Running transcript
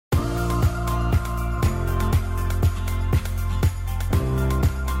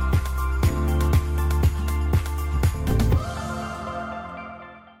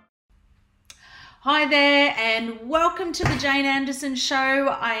Hi there and welcome to the Jane Anderson Show.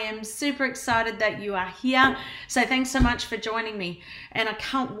 I am super excited that you are here. So thanks so much for joining me. And I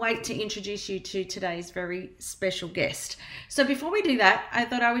can't wait to introduce you to today's very special guest. So before we do that, I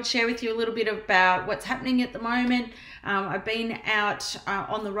thought I would share with you a little bit about what's happening at the moment. I've been out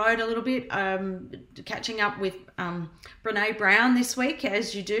on the road a little bit, catching up with Brene Brown this week,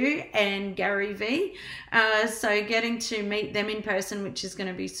 as you do, and Gary Vee. So getting to meet them in person, which is going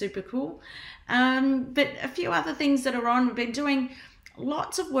to be super cool. But a few other things that are on. We've been doing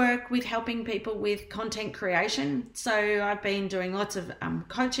lots of work with helping people with content creation. So I've been doing lots of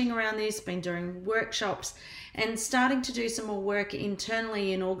coaching around this, been doing workshops and starting to do some more work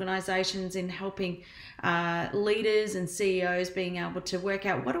internally in organizations in helping leaders and CEOs being able to work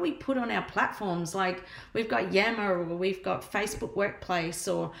out what do we put on our platforms. Like we've got Yammer or we've got Facebook Workplace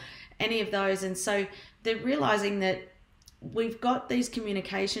or any of those. And so they're realizing that we've got these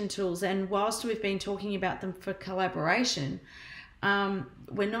communication tools, and whilst we've been talking about them for collaboration,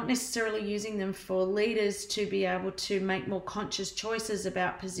 we're not necessarily using them for leaders to be able to make more conscious choices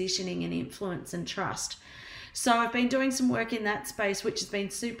about positioning and influence and trust. So I've been doing some work in that space, which has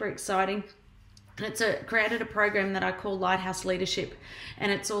been super exciting. It's created a program that I call Lighthouse Leadership,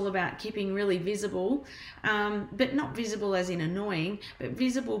 and it's all about keeping really visible, but not visible as in annoying, but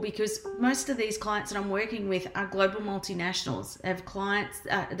visible because most of these clients that I'm working with are global multinationals. They have clients,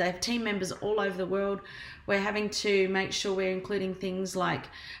 they have team members all over the world. We're having to make sure we're including things like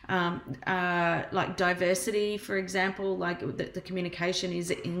diversity, for example, like the communication is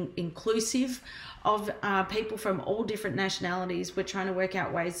inclusive of people from all different nationalities. We're trying to work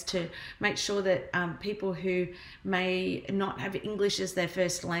out ways to make sure that people who may not have English as their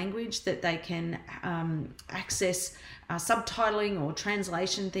first language, that they can access subtitling or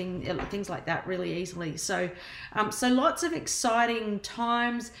translation things like that really easily. So lots of exciting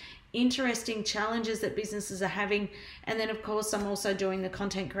times, interesting challenges that businesses are having. And then of course I'm also doing the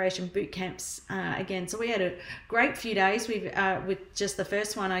content creation boot camps again. So we had a great few days. With just the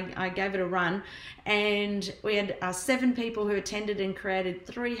first one, I gave it a run, and we had 7 people who attended and created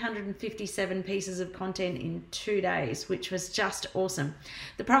 357 pieces of content in 2 days, which was just awesome.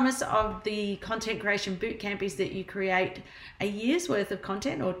 The promise of the content creation boot camp is that you create a year's worth of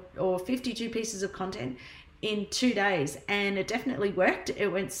content or 52 pieces of content in 2 days, and it definitely worked. It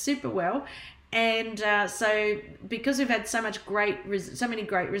went super well. And so because we've had so many great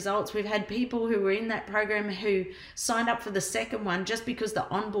results, we've had people who were in that program who signed up for the second one just because the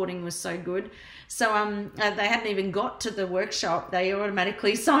onboarding was so good. So they hadn't even got to the workshop, they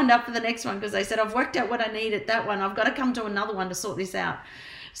automatically signed up for the next one because they said, I've worked out what I need at that one, I've got to come to another one to sort this out.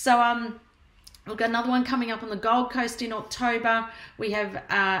 So we've got another one coming up on the Gold Coast in October. We have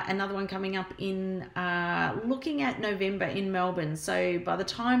another one coming up in looking at November in Melbourne. So by the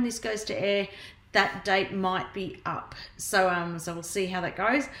time this goes to air, that date might be up. So we'll see how that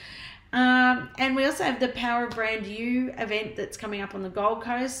goes. And we also have the Power of Brand You event that's coming up on the Gold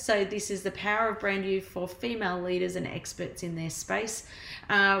Coast. So this is the Power of Brand You for female leaders and experts in their space.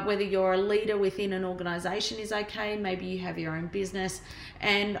 Whether you're a leader within an organization is okay, maybe you have your own business.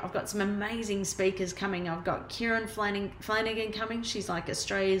 And I've got some amazing speakers coming. I've got Kieran Flanagan coming. She's like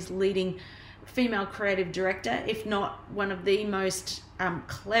Australia's leading female creative director, if not one of the most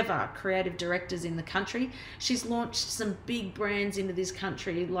clever creative directors in the country. She's launched some big brands into this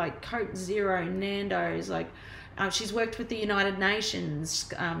country like Coke Zero, Nando's, she's worked with the United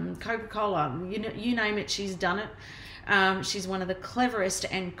Nations, Coca-Cola, you name it, she's done it. She's one of the cleverest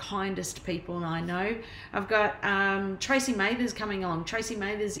and kindest people I know. I've got Tracy Mathers coming along. Tracy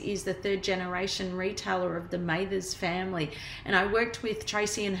Mathers is the 3rd generation retailer of the Mathers family, and I worked with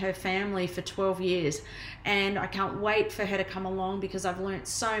Tracy and her family for 12 years, and I can't wait for her to come along because I've learnt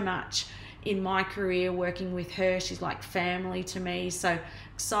so much in my career working with her. She's like family to me, so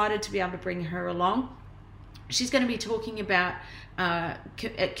excited to be able to bring her along. She's going to be talking about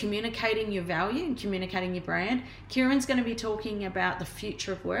communicating your value and communicating your brand. Kieran's going to be talking about the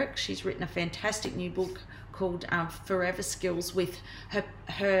future of work. She's written a fantastic new book called Forever Skills with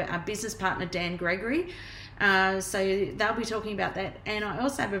her business partner, Dan Gregory. So they'll be talking about that. And I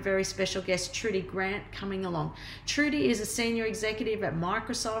also have a very special guest, Trudy Grant, coming along. Trudy is a senior executive at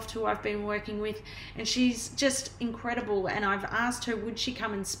Microsoft who I've been working with, and she's just incredible. And I've asked her, would she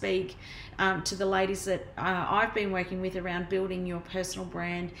come and speak to the ladies that I've been working with around building your personal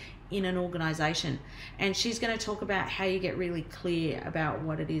brand in an organization. And she's going to talk about how you get really clear about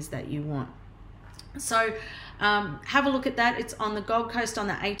what it is that you want. So have a look at that. It's on the Gold Coast on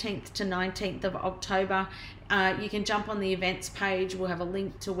the 18th to 19th of October. You can jump on the events page. We'll have a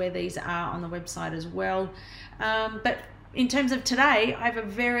link to where these are on the website as well. But in terms of today, I have a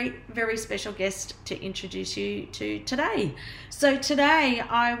very, very special guest to introduce you to today. So today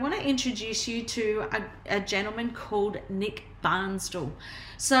I want to introduce you to a gentleman called Nick Barnsdall.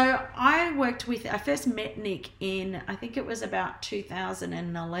 So I first met Nick in, I think it was about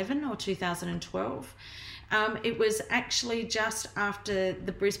 2011 or 2012. It was actually just after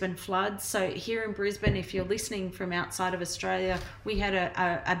the Brisbane floods. So here in Brisbane, if you're listening from outside of Australia, we had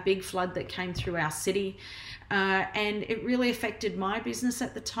a big flood that came through our city, and it really affected my business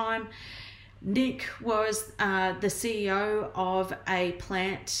at the time. Nick was the CEO of a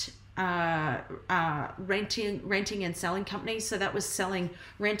plant renting and selling company. So that was selling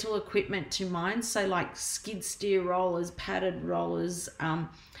rental equipment to mines. So like skid steer rollers, padded rollers,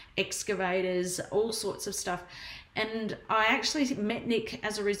 excavators, all sorts of stuff. And I actually met Nick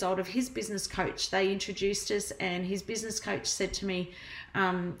as a result of his business coach. They introduced us, and his business coach said to me,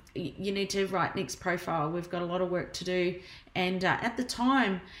 you need to write Nick's profile. We've got a lot of work to do. And at the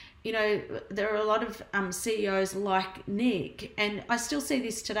time, you know, there are a lot of CEOs like Nick, and I still see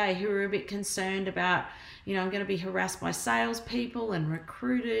this today, who are a bit concerned about, you know, I'm going to be harassed by salespeople and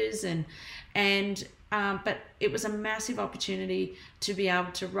recruiters, but it was a massive opportunity to be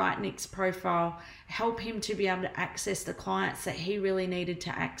able to write Nick's profile, help him to be able to access the clients that he really needed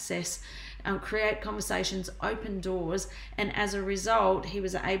to access, create conversations, open doors, and as a result, he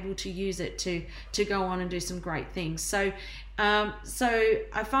was able to use it to go on and do some great things. So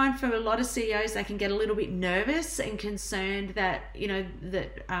I find for a lot of CEOs, they can get a little bit nervous and concerned that, you know,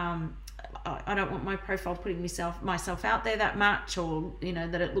 that I don't want my profile putting myself out there that much, or, you know,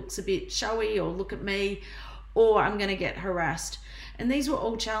 that it looks a bit showy, or look at me, or I'm going to get harassed. And these were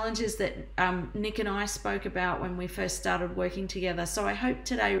all challenges that Nick and I spoke about when we first started working together. So I hope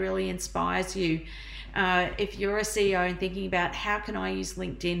today really inspires you if you're a CEO and thinking about how can I use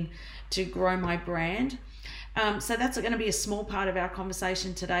LinkedIn to grow my brand. So that's going to be a small part of our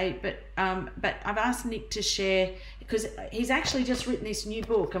conversation today, but I've asked Nick to share, because he's actually just written this new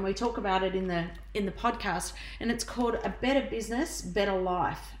book, and we talk about it in the podcast, and it's called A Better Business, Better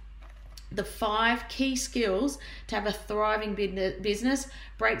Life. The 5 key skills to have a thriving business,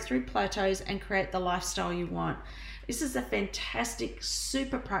 break through plateaus, and create the lifestyle you want. This is a fantastic,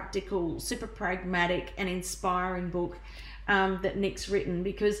 super practical, super pragmatic, and inspiring book that Nick's written,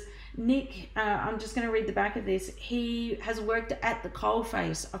 because Nick, I'm just going to read the back of this. He has worked at the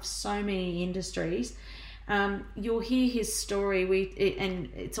coalface of so many industries. You'll hear his story, and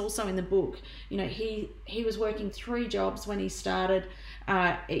it's also in the book. You know, he was working 3 jobs when he started.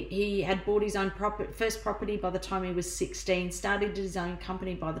 He had bought his own first property by the time he was 16, started his own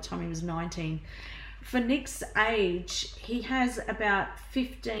company by the time he was 19. For Nick's age, he has about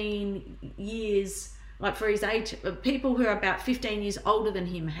 15 years, like for his age, people who are about 15 years older than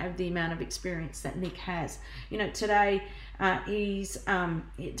him have the amount of experience that Nick has. You know, today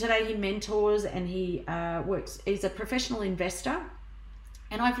he mentors, and he he's a professional investor,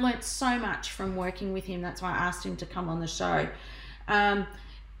 and I've learnt so much from working with him. That's why I asked him to come on the show.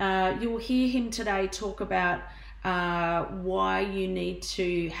 You'll hear him today talk about why you need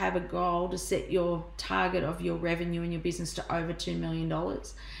to have a goal to set your target of your revenue in your business to over $2 million,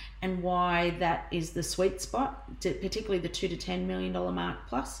 and why that is the sweet spot, particularly the $2 to $10 million mark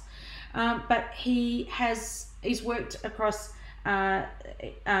plus. But he's worked across,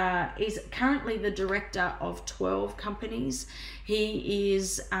 he's currently the director of 12 companies.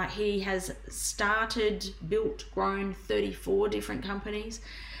 He has started, built, grown 34 different companies.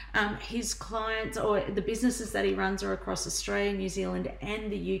 His clients, or the businesses that he runs, are across Australia, New Zealand,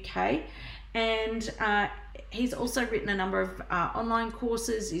 and the UK. And he's also written a number of online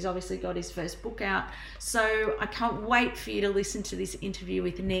courses. He's obviously got his first book out. So I can't wait for you to listen to this interview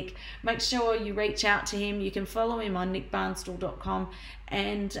with Nick. Make sure you reach out to him. You can follow him on nickbarnsdall.com,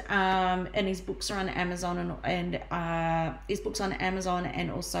 and his books are on Amazon, and his books on Amazon, and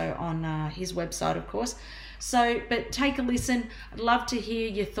also on his website, of course. So, but take a listen. I'd love to hear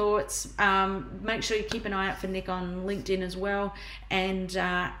your thoughts. Make sure you keep an eye out for Nick on LinkedIn as well, and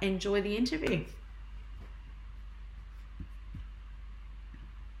enjoy the interview.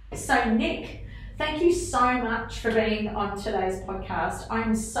 So Nick, thank you so much for being on today's podcast.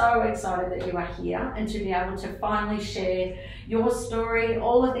 I'm so excited that you are here, and to be able to finally share your story,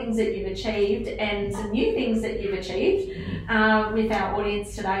 all the things that you've achieved, and some new things that you've achieved with our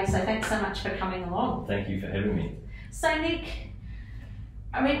audience today. So thanks so much for coming along. Thank you for having me. So Nick,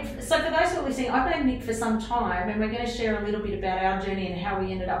 so for those who are listening, I've known Nick for some time, and we're going to share a little bit about our journey and how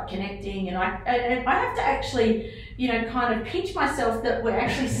we ended up connecting. And I have to actually, kind of pinch myself that we're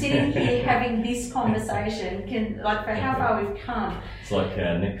actually sitting here having this conversation, like for how far we've come. It's like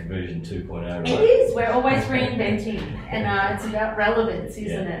Nick version 2.0, right? It is. We're always reinventing, and it's about relevance,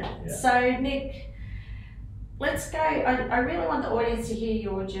 isn't it? Yeah. So, Nick, let's go. I really want the audience to hear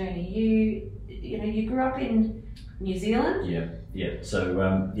your journey. You grew up in New Zealand. Yeah. So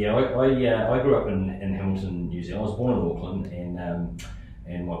I grew up in Hamilton, New Zealand. I was born in Auckland,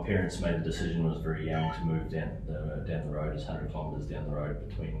 and my parents made the decision when I was very young to move down the road. It's 100 kilometres down the road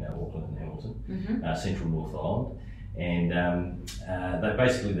between Auckland and Hamilton, central North Island. And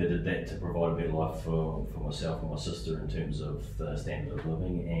they did that to provide a better life for myself and my sister in terms of the standard of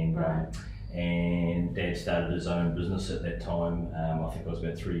living. And Dad started his own business at that time. I think I was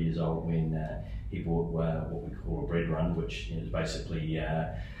about 3 years old when he bought what we call a bread run, which is basically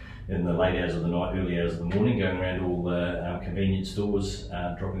in the late hours of the night, early hours of the morning, going around all the convenience stores,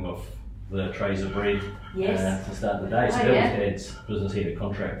 dropping off the trays of bread to start the day. So that was Dad's business. He had a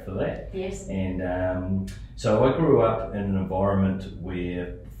contract for that. Yes. And so I grew up in an environment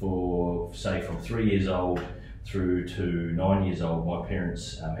where, from 3 years old through to 9 years old, my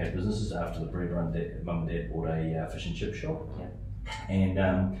parents had businesses. After the bread run, Mum and Dad bought a fish and chip shop. And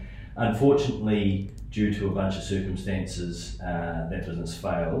unfortunately, due to a bunch of circumstances, that business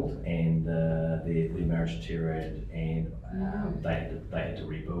failed, and their marriage deteriorated, and they had to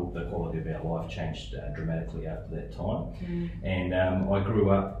rebuild. The quality of our life changed dramatically after that time. And I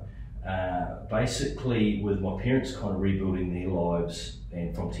grew up basically with my parents kind of rebuilding their lives,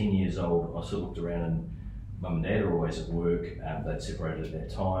 and from 10 years old I sort of looked around, and Mum and Dad are always at work. They'd separated at that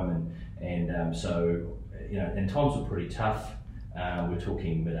time, and so and times were pretty tough. We're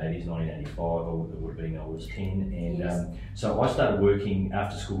talking mid-80s, 1985, it would have been, I was 10, and so I started working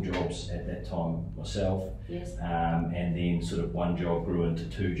after school jobs at that time myself, and then sort of one job grew into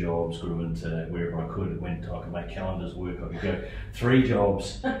two jobs, grew into wherever I could. I could make calendars work, I could go 3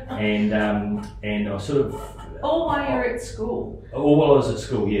 jobs, and I sort of... All while you were at school? All while I was at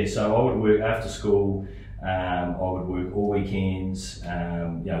school, yeah. So I would work after school, I would work all weekends,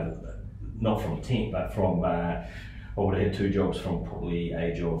 not from 10, but from... I would have had 2 jobs from probably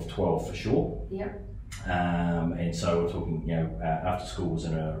age of 12 for sure. And so we're talking, after school was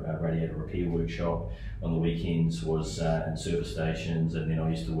in a radiator repair workshop. On the weekends was in service stations, and then I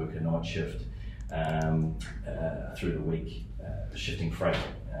used to work a night shift through the week, shifting freight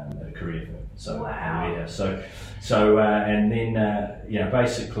at a courier firm. So, and then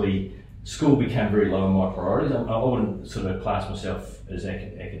basically school became very low on my priorities. I wouldn't sort of class myself as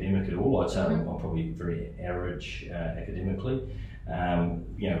academic at all. I'd say I'm probably very average academically. I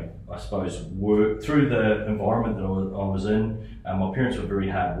suppose work through the environment that I was in. My parents were very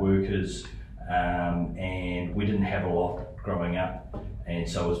hard workers, and we didn't have a lot growing up, and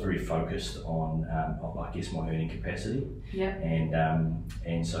so I was very focused on, I guess, my earning capacity.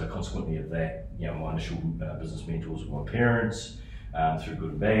 And so consequently of that, my initial business mentors were my parents, through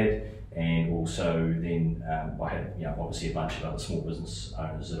good and bad. And also then I had obviously a bunch of other small business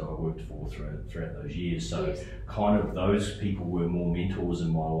owners that I worked for throughout those years. So kind of those people were more mentors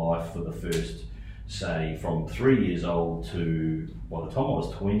in my life for the first, say, from 3 years old to by the time I was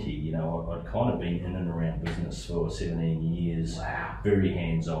 20. I'd kind of been in and around business for 17 years. Very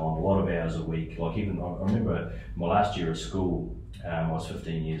hands-on, a lot of hours a week. Like even I remember my last year of school, I was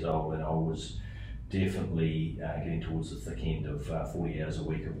 15 years old, and I was definitely getting towards the thick end of 40 hours a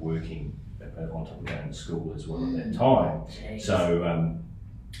week of working on top of going to school as well at that time. So,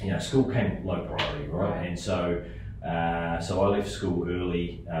 school came low priority, right? And so I left school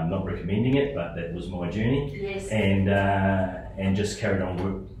early, not recommending it, but that was my journey. And just carried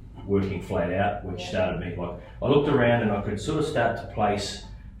on working flat out, which started me, like, I looked around and I could sort of start to place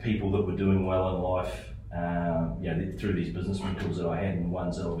people that were doing well in life, through these business mentors that I had, and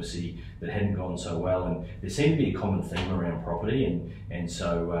ones that obviously that hadn't gone so well. And there seemed to be a common theme around property, and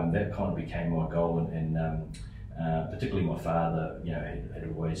so that kind of became my goal. And particularly my father, had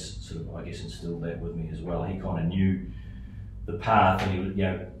always sort of, I guess, instilled that with me as well. He kind of knew the path, and he would,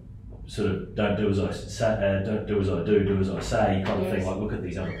 sort of, don't do as I say, don't do as I do as I say, kind of thing. Like, look at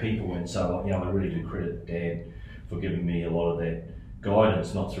these other people. And so, I really do credit Dad for giving me a lot of that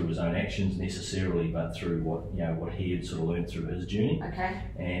guidance, not through his own actions necessarily, but through what he had sort of learned through his journey.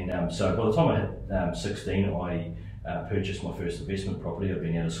 And so by the time I hit 16, I purchased my first investment property. I'd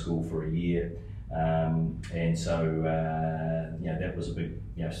been out of school for a year, and so that was a big,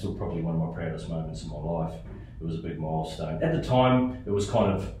 still probably one of my proudest moments in my life. It was a big milestone. At the time, it was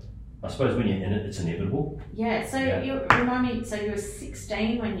kind of I suppose when you're in it, it's inevitable. Yeah, so you remind me, so you were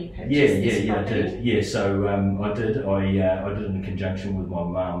 16 when you purchased this I property? did. Yeah, so I did it in conjunction with my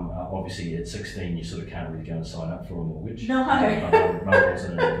mum. Obviously at 16 you sort of can't really go and sign up for a mortgage. No. My mum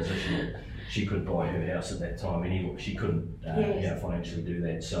wasn't in a position that she could buy her house at that time anyway. She couldn't financially do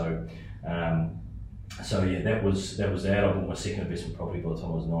that. So that was that. I bought my second investment property by the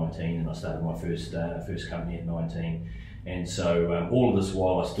time I was 19, and I started my first company at 19. And so all of this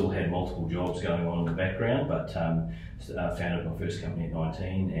while I still had multiple jobs going on in the background, but founded my first company at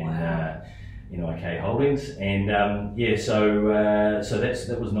 19 and in IK Holdings. And so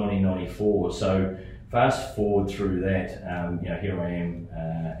that was 1994. So fast forward through that, here I am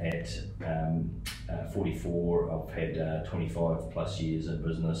at 44. I've had 25 plus years in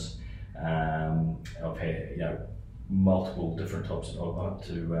business. I've had multiple different types of up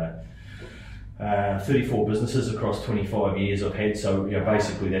to 34 businesses across 25 years I've had. So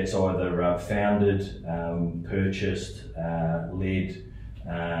basically that's either founded, purchased, led,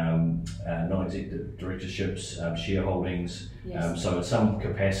 non-executive directorships, shareholdings. Yes. So in some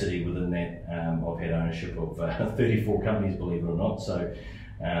capacity within that, I've had ownership of 34 companies, believe it or not. So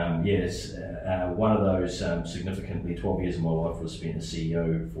one of those significantly 12 years of my life was spent as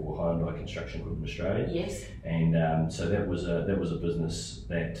CEO for Hyundai Construction Equipment Australia. Yes. And so that was a business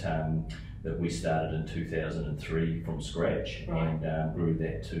that we started in 2003 from scratch. Right. And grew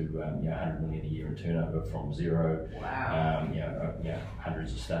that to 100 million a year in turnover from zero. Wow.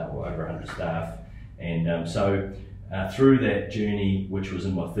 Hundreds of staff, or over 100 staff. And so through that journey, which was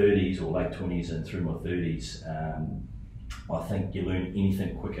in my 30s or late 20s and through my 30s, I think you learn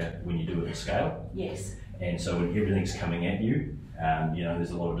anything quicker when you do it at scale. Yes. And so when everything's coming at you,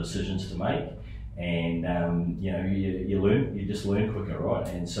 there's a lot of decisions to make. And you just learn quicker, right?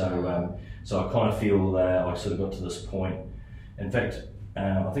 And so I kind of feel I sort of got to this point. In fact,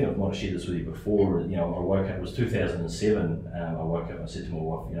 I think I might have shared this with you before. I woke up. It was 2007. I woke up. I said to my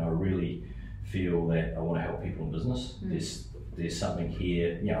wife, I really feel that I want to help people in business. There's something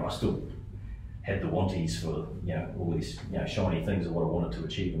here. I still had the wanties for all these shiny things of what I wanted to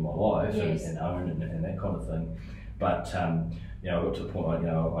achieve in my life. Yes. and own and that kind of thing. But I got to the point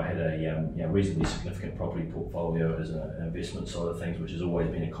I had a reasonably significant property portfolio as an investment side of things, which has always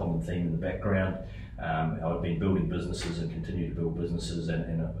been a common theme in the background. I'd been building businesses and continue to build businesses,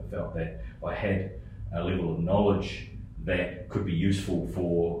 and I felt that I had a level of knowledge that could be useful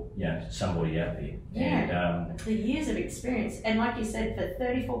for somebody out there. Yeah, and, the years of experience, and like you said, for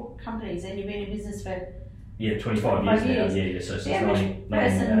 34 companies, and you've been in business for 25 years now. Yeah. So since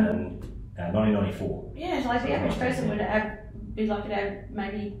 1994. Yeah, like the average person would be lucky to have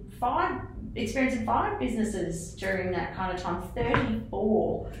maybe 5 experience in 5 businesses during that kind of time.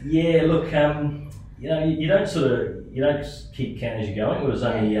 34. Yeah, look, you don't keep counting as you're going. It was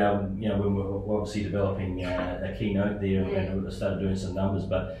only when we were obviously developing a keynote there, and I started doing some numbers.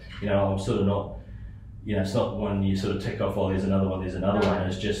 But I'm sort of not. It's not one you sort of tick off. Oh, there's another one. There's another one.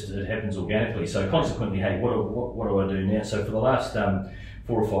 It's just it happens organically. So consequently, hey, what do I do now? So for the last 4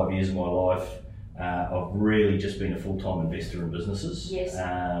 or 5 years of my life, I've really just been a full-time investor in businesses. Yes.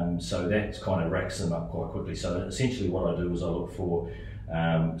 So that kind of racks them up quite quickly. So essentially, what I do is I look for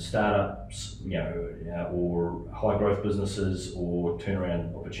startups, or high growth businesses or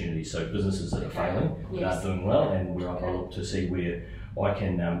turnaround opportunities. So businesses that are failing, that aren't doing well, and where I look to see where I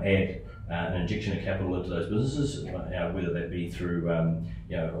can add an injection of capital into those businesses, whether that be through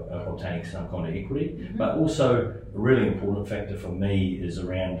obtaining some kind of equity. Mm-hmm. But also a really important factor for me is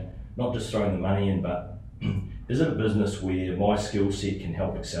around not just throwing the money in, but is it a business where my skill set can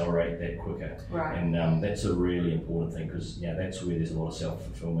help accelerate that quicker? Right. And that's a really important thing, because that's where there's a lot of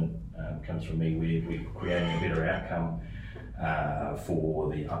self-fulfillment comes from me. We're creating a better outcome for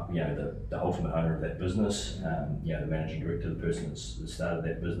the ultimate owner of that business, the managing director, the person that started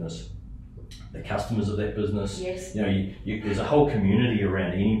that business, the customers of that business. Yes. There's a whole community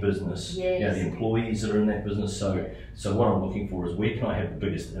around any business. Yes. The employees that are in that business. So what I'm looking for is where can I have the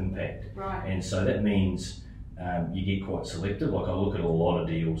biggest impact? Right. And so that means you get quite selective. Like I look at a lot of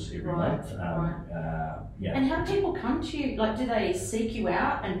deals every month. And how do people come to you? Like, do they seek you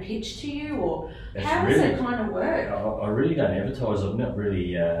out and pitch to you, or how does it kind of work? I really don't advertise. I've not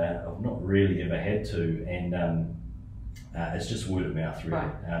really ever had to, and it's just word of mouth, really.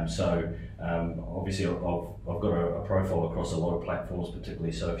 Right. Obviously, I've got a profile across a lot of platforms,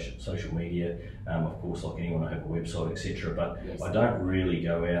 particularly social media. Of course, like anyone, I have a website, etc. But yes. I don't really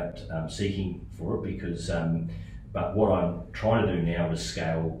go out seeking for it, because. But what I'm trying to do now is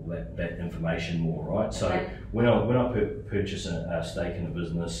scale that information more, right? So when I purchase a stake in a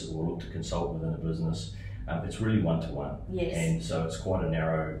business or look to consult within a business, it's really one-to-one. Yes. And so it's quite a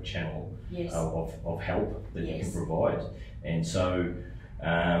narrow channel Yes. of help that you Yes. can provide. And so,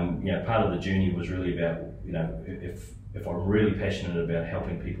 part of the journey was really about, if I'm really passionate about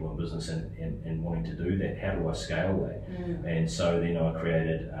helping people in business and wanting to do that, how do I scale that? And so then I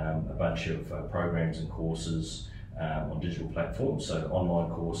created a bunch of programs and courses on digital platforms, so online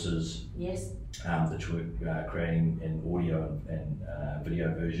courses. Yes. That we're creating in audio and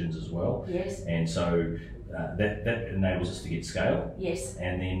video versions as well. Yes. And so that enables us to get scale. Yes.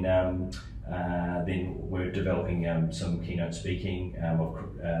 And then we're developing some keynote speaking. And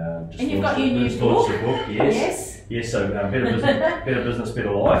you've got your new book. book. Yes. Yes. So better business,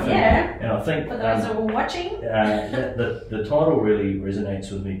 better life. Yeah. And I think For those who are watching. The title really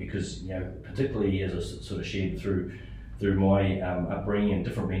resonates with me because, particularly as I sort of shared through my upbringing and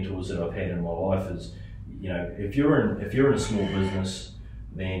different mentors that I've had in my life, is if you're in a small business,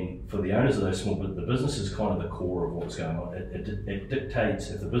 then for the owners of those the business is kind of the core of what's going on. It dictates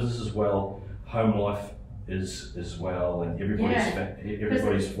if the business is well, home life is well, and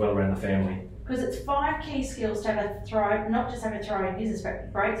everybody's well around the family. Because it's 5 key skills to not just have a thriving business,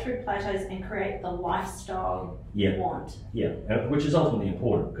 but break through plateaus and create the lifestyle you want. Yeah, which is ultimately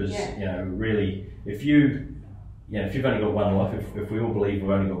important because really, if you've only got one life, if we all believe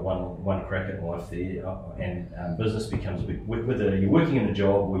we've only got one crack at life there, and business becomes a big, whether you're working in a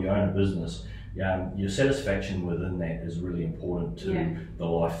job or you own a business, your satisfaction within that is really important to the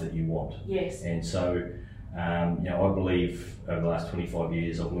life that you want. Yes. And so, I believe over the last 25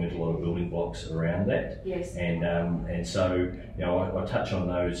 years I've learned a lot of building blocks around that. Yes. And so, I touch on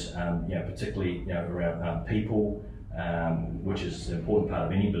those, particularly around people. Which is an important part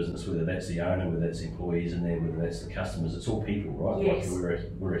of any business, whether that's the owner, whether that's the employees in there, whether that's the customers. It's all people, right? Yes. Like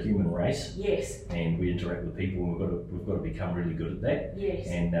we're a human race. Yes. And we interact with people, and we've got to become really good at that. Yes.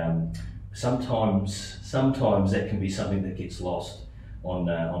 And sometimes that can be something that gets lost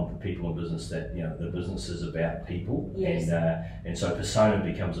on people in business. That the business is about people. Yes. And so persona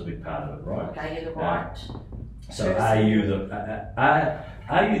becomes a big part of it, right? Okay, you're the right. So are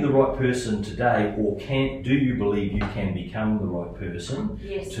you the right person today, or do you believe you can become the right person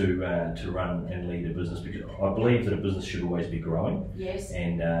to run and lead a business? Because I believe that a business should always be growing. Yes.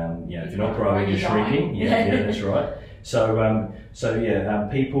 And if you're not growing, you're shrinking. Yeah, that's right. So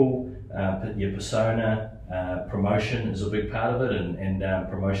people, your persona. Promotion is a big part of it, and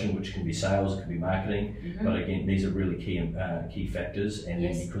promotion, which can be sales, it can be marketing, but again, these are really key factors. And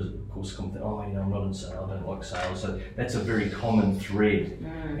then because of course, I'm not in sales, I don't like sales, so that's a very common thread.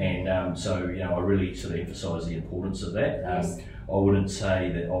 And so I really sort of emphasise the importance of that. I wouldn't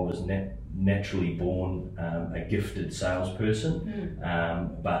say that I was naturally born a gifted salesperson,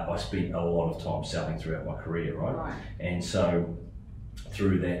 but I spent a lot of time selling throughout my career, right? And so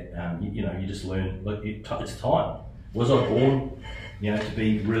through that, you just learn. Look, it's time. Was I born, to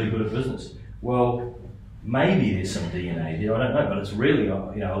be really good at business? Well, maybe there's some DNA there. I don't know, but it's really, a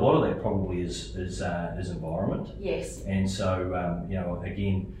lot of that probably is environment. Yes. And so,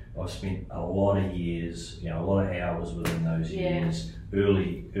 again, I've spent a lot of years, a lot of hours within those years,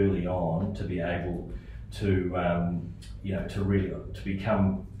 early on, to be able to, to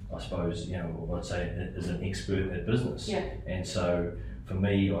become, I suppose, I'd say, as an expert at business. Yeah. And so, for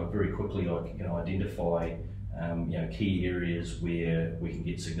me, I very quickly identify key areas where we can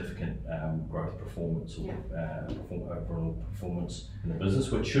get significant growth, performance, or overall performance in the business,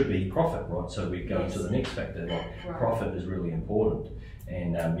 which should be profit, right? So we go to the next factor. Profit is really important,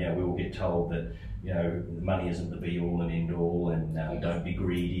 and we will get told that money isn't the be all and end all, and don't be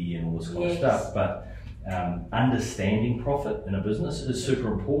greedy and all this kind of stuff. But understanding profit in a business is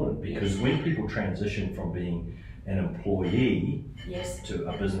super important, because when people transition from being an employee to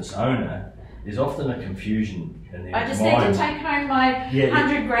a business owner, there's often a confusion in their mind. I just need to take home my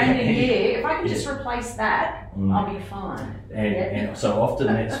 100 grand a year. If I can just replace that, I'll be fine. And so often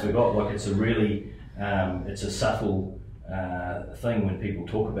that's forgot. Like, it's a really, it's a subtle thing when people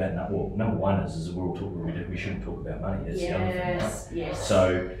talk about. Well, number one is we shouldn't talk about money. That's the other thing, right? Yes.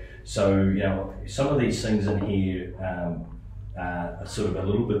 So some of these things in here are sort of a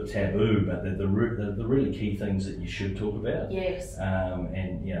little bit taboo, but they're the really key things that you should talk about. Yes.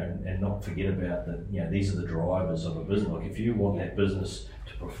 And not forget about that. These are the drivers of a business. Like, if you want that business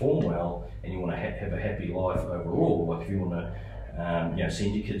to perform well, and you want to have a happy life overall, like if you want to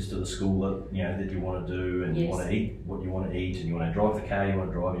send your kids to the school that you want to do, and you want to eat what you want to eat, and you want to drive the car you want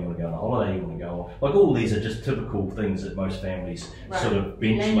to drive, and you want to go on a holiday you want to go on. Like, all these are just typical things that most families sort of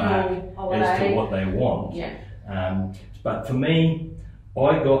benchmark as to what they want. Yeah. But for me,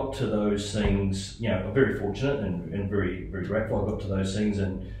 I got to those things. I'm very fortunate and very, very grateful. I got to those things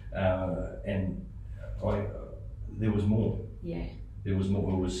and there was more. Yeah. There was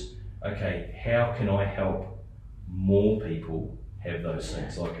more. It was, okay, how can I help more people have those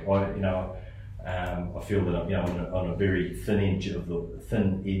things? Like I feel that I'm, on a very thin edge of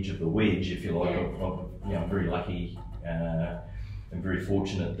the wedge, if you like. I'm very lucky and very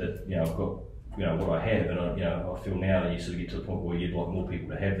fortunate that I've got what I have, and I feel now that you sort of get to the point where you'd like more people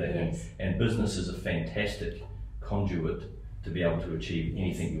to have that. Yes. And business is a fantastic conduit to be able to achieve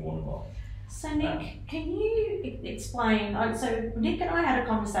anything you want in life. So Nick, can you explain, so Nick and I had a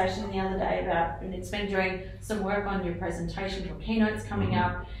conversation the other day about, and it's been doing some work on your presentation, your keynotes coming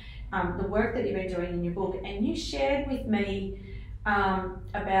up, the work that you've been doing in your book, and you shared with me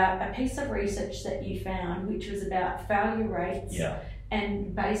about a piece of research that you found, which was about failure rates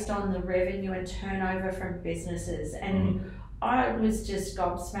and based on the revenue and turnover from businesses. And I was just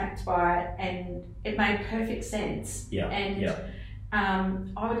gobsmacked by it, and it made perfect sense.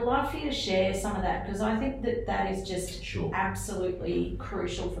 I would love for you to share some of that, because I think that is just absolutely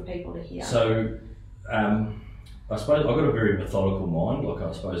crucial for people to hear. So, I suppose I've got a very methodical mind. Like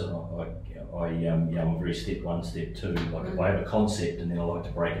I suppose I'm very step one, step two. Like I have a concept, and then I like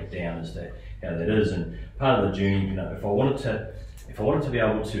to break it down as to how that is. And part of the journey, if I wanted to be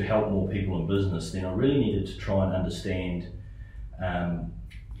able to help more people in business, then I really needed to try and understand,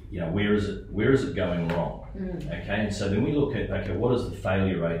 where is it going wrong? Okay, and so then we look at, what is the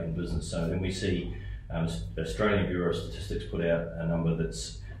failure rate in business? So then we see the Australian Bureau of Statistics put out a number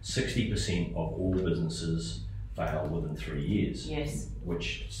that's 60% of all businesses fail within 3 years. Yes.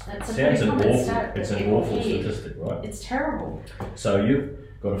 Which that's sounds an awful statistic, right? It's terrible. So you've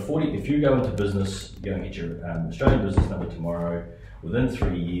got if you go into business, you go and get your Australian business number tomorrow, within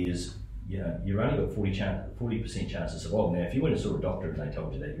 3 years, you've only got 40% chance of survival. Now, if you went and saw a doctor and they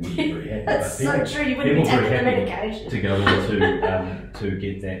told you that, you wouldn't be very happy. That's so true. You wouldn't be taking the medication to go into to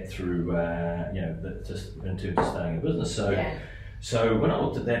get that through, just in terms of starting a business. So when I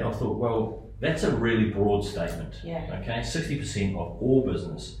looked at that, I thought, well, that's a really broad statement. Okay, 60% of all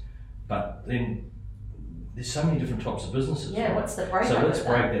business, but then there's so many different types of businesses. Yeah, right? What's the breakdown? So let's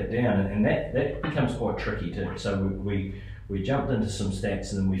break that down, and that becomes quite tricky too. So we jumped into some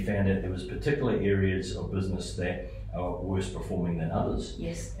stats, and then we found out there was particular areas of business that are worse performing than others.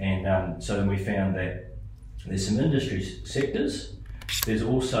 Yes. And so then we found that there's some industry sectors. There's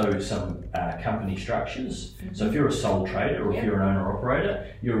also some company structures. So if you're a sole trader or if you're an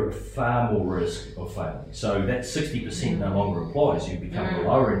owner-operator, you're at far more risk of failing. So that 60% no longer applies. You become the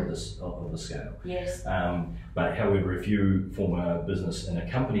lower end of the scale. Yes. But however, if you form a business in a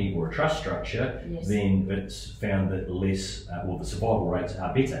company or a trust structure, then it's found that the survival rates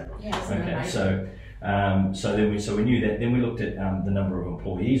are better. Okay. So we knew that. Then we looked at the number of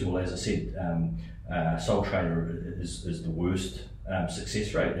employees. Well, as I said, sole trader is the worst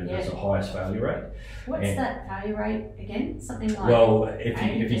success rate, and it's the highest failure rate. What's that failure rate again? Something like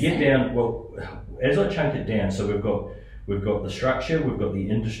if you get down, as I chunk it down, so we've got the structure, we've got the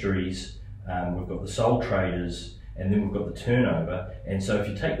industries, we've got the sole traders, and then we've got the turnover. And so if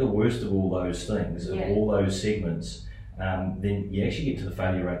you take the worst of all those things, of all those segments, then you actually get to the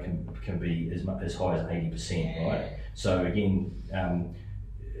failure rate can be as high as 80%, right? So again,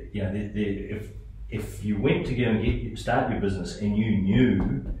 if you went to go and start your business and you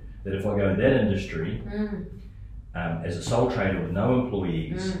knew that if I go in that industry as a sole trader with no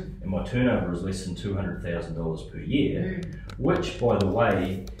employees and my turnover is less than $200,000 per year, which, by the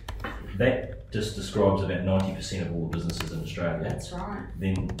way, that just describes about 90% of all the businesses in Australia. That's right.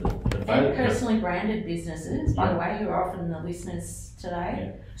 Then and personally branded businesses, by the way, who are often the listeners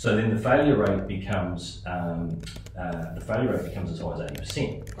today. So then the failure rate becomes as high as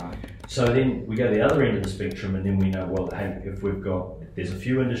 80%. Right. So then we go to the other end of the spectrum, and then we know, well, hey, if there's a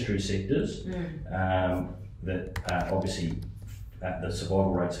few industry sectors that obviously the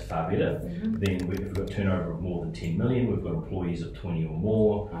survival rates are far better. Then if we've got turnover of more than 10 million, we've got employees of 20 or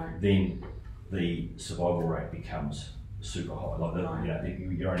more, then the survival rate becomes super high.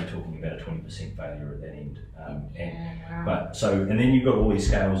 You're only talking about a 20% failure at that end. And then you've got all these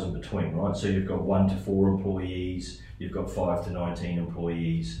scales in between, right? So you've got 1 to 4 employees, you've got 5 to 19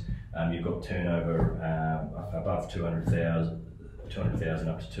 employees, you've got turnover above 200,000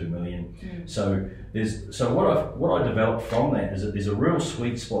 up to 2 million. So what I developed from that is that there's a real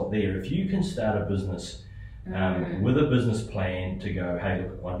sweet spot there. If you can start a business with a business plan to go, hey,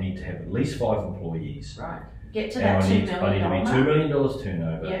 look, I need to have at least 5 employees. Right. Get to that $2 million. I need to be $2 million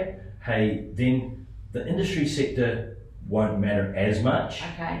turnover. Yep. Hey, then the industry sector won't matter as much,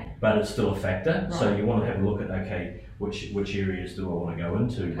 but it's still a factor. Right. So you want to have a look at, which areas do I want to go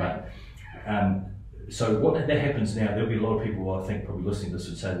into? But so what that happens now, there'll be a lot of people I think probably listening to this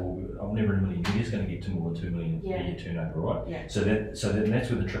would say, well, I'm never in a million years going to get to more than 2 million a year turnover, right? Yeah. So that's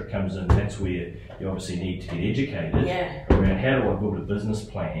where the trick comes in. That's where you obviously need to get educated Yeah. around how do I build a business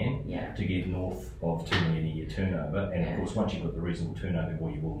plan Yeah. to get north of 2 million a year turnover. And Yeah. of course, once you've got the reasonable turnover,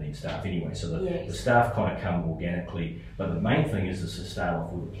 well, you will need staff anyway. So the Yes. staff kind of come organically. But the main thing is to start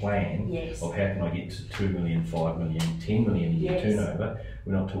off with a plan Yes. of how can I get to 2 million, 5 million, 10 million a year Yes. turnover.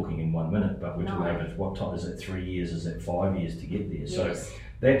 We're not talking in 1 minute, but we're No. talking over what time, is it 3 years, is it 5 years to get there? So Yes.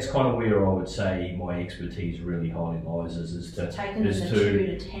 that's kind of where I would say my expertise really highly lies is to Taken in the 2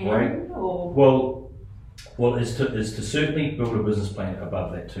 to 10 or is to certainly build a business plan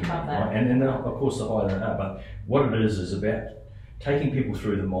above that 2 million, right? And then of course the higher they are, but what it is about taking people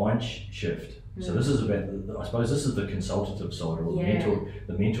through the mind shift. So this is about, I suppose this is the consultative side or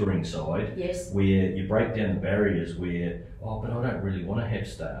the mentoring side, Yes. where you break down the barriers where, oh, but I don't really want to have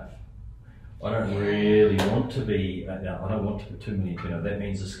staff. I don't really want to be, I don't want to be 2 million turnover. That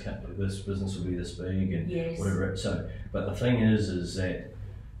means this business will be this big and Yes. whatever. So, but the thing is that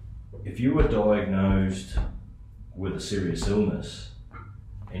if you were diagnosed with a serious illness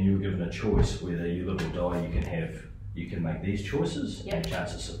and you were given a choice whether you live or die, you can make these choices, Yep. and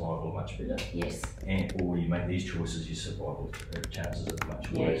chances of survival are much better. Yes. Or you make these choices, your survival chances are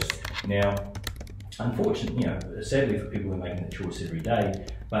much Yes. worse. Now, unfortunately, sadly for people who are making that choice every day,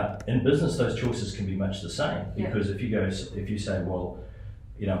 but in business those choices can be much the same, because if you say, well,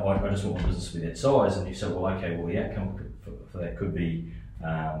 I just want my business to be that size, and you say, well, okay, well, the outcome for that could be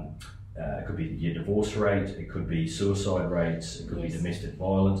your divorce rate, it could be suicide rates, it could be domestic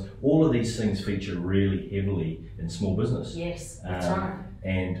violence. All of these things feature really heavily in small business. Yes, that's right.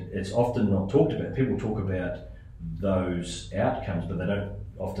 And it's often not talked about. People talk about those outcomes, but they don't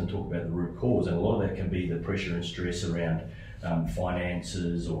often talk about the root cause. And a lot of that can be the pressure and stress around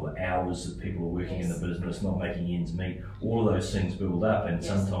finances or the hours that people are working in the business, not making ends meet. All of those things build up, and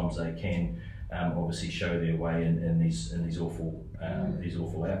sometimes they can obviously show their way in these awful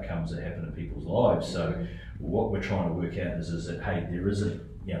outcomes that happen in people's lives. So what we're trying to work out is that, hey, there is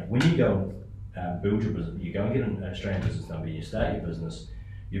when you go and build your business, you go and get an Australian business number, you start your business,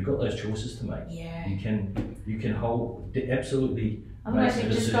 you've got those choices to make. Yeah. You can hold absolutely. Otherwise,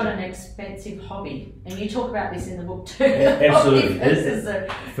 you've just got an expensive hobby, and you talk about this in the book too. Absolutely,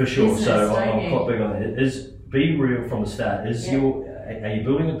 for sure. So I'm quite big on it. Is be real from the start. Are you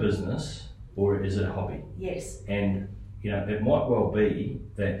building a business or is it a hobby? Yes. And it might well be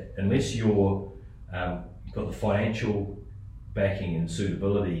that unless you've got the financial backing and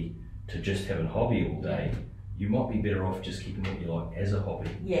suitability to just have a hobby all day, you might be better off just keeping what you like as a hobby,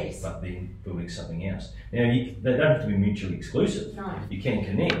 but then building something else. Now, they don't have to be mutually exclusive. No. You can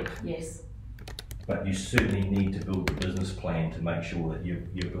connect. Yes. But you certainly need to build a business plan to make sure that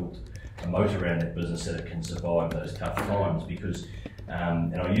you've built a moat around that business that it can survive those tough times. Because,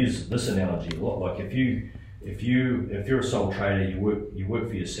 and I use this analogy a lot. Like if you're a sole trader, you work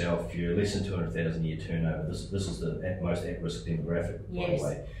for yourself, you're less than 200,000 a year turnover. This is the most at-risk demographic, by the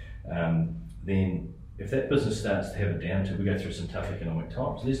way. Then if that business starts to have a downturn, we go through some tough economic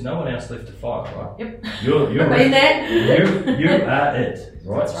times. There's no one else left to fight, right? Yep. You're you are it,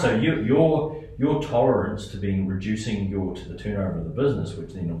 right? That's So your tolerance to reducing the turnover of the business,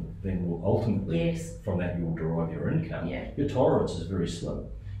 which then will ultimately from that you will derive your income. Your tolerance is very slim.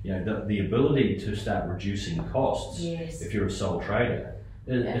 The ability to start reducing costs if you're a sole trader.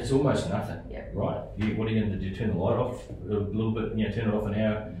 It's almost nothing, right? What are you going to do? Turn the light off a little bit, turn it off an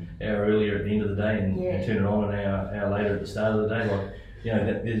hour earlier at the end of the day, and turn it on an hour later at the start of the day. Like,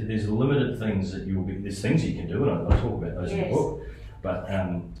 there's limited things that there's things you can do, and I talk about those in the book. But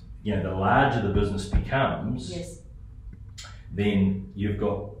the larger the business becomes, then you've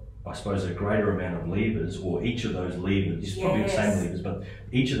got, I suppose, a greater amount of levers, or each of those levers, it's probably the same levers, but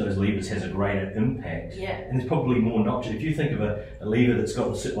each of those levers has a greater impact. And there's probably more notches. If you think of a lever that's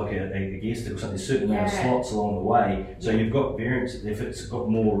got like a gear stick or something, there's a certain amount of slots along the way. So you've got variance if it's got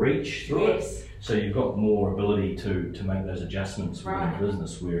more reach through it. So you've got more ability to make those adjustments within the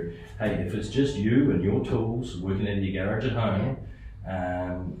business where, hey, if it's just you and your tools working out of your garage at home,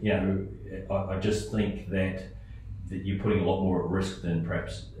 I just think that you're putting a lot more at risk than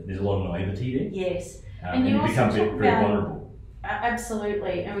perhaps there's a lot of naivety there. And you become very vulnerable.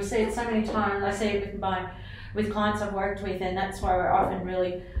 Absolutely, and we see it so many times. I see it with with clients I've worked with, and that's why we're often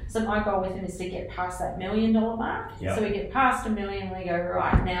really, so my goal with them is to get past that $1 million mark. Yep. So we get past $1 million, we go,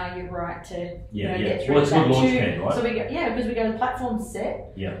 right, now you're right to get through well, it's a that good launch too. pad, right? So we go, because we go to platform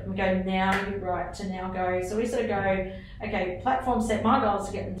set. Yeah. We go, now you're right to now go. So we sort of go, okay, platform set, my goal is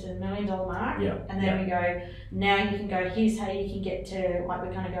to get them to the $1 million mark. Yeah. And then we go, now you can go, here's how you can get to, like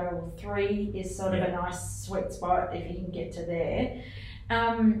we kind of go, well, 3 is sort of a nice sweet spot if you can get to there.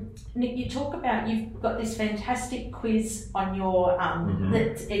 Nick, you talk about, you've got this fantastic quiz on your,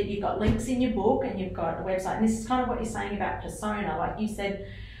 you've got links in your book and you've got a website, and this is kind of what you're saying about persona. Like you said,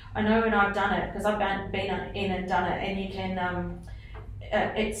 I know, and I've done it because I've been in and done it, and you can,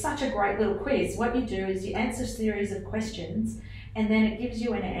 it's such a great little quiz. What you do is you answer a series of questions, and then it gives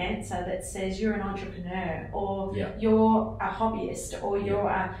you an answer that says you're an entrepreneur, or you're a hobbyist, or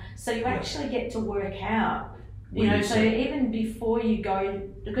you're so you actually get to work out. So even before you go,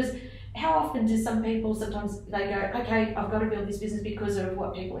 because how often do some people, sometimes they go, okay, I've got to build this business because of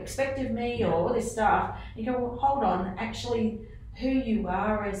what people expect of me or all this stuff. You go, well, hold on, actually who you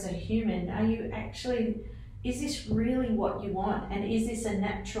are as a human, is this really what you want? And is this a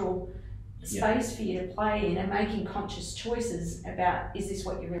natural space for you to play in, and making conscious choices about, is this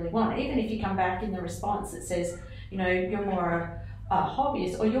what you really want? Even if you come back in the response that says, you're more a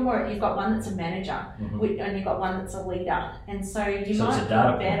hobbyist, or you've got one that's a manager, and you've got one that's a leader, and so you might it's a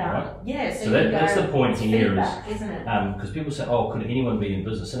data better. Point, right? Yeah, so that's the point here, feedback, isn't it? Because people say, oh, could anyone be in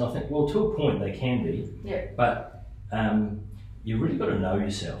business? And I think, well, to a point they can be, but you really got to know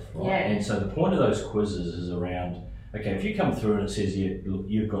yourself, right? Yeah. And so the point of those quizzes is around, okay, if you come through and it says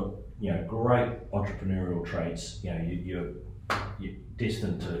you've got great entrepreneurial traits, you're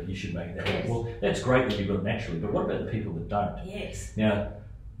destined to, you should make that happen. Well, that's great that you've got naturally, but what about the people that don't? Yes. Now,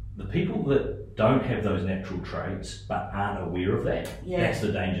 the people that don't have those natural traits but aren't aware of that, that's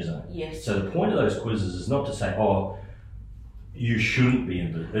the danger zone. Yes. So the point of those quizzes is not to say, oh, you shouldn't be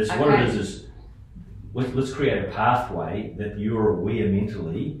in business. What it is let's create a pathway that you're aware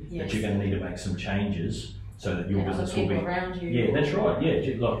mentally that you're going to need to make some changes so that your business will be around you. Yeah, that's right.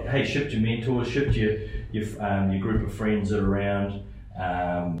 Yeah, like, hey, shift your mentors, shift your group of friends that are around.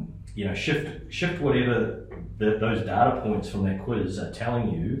 Shift whatever those data points from that quiz are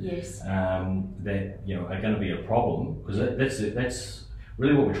telling you that are going to be a problem, because that's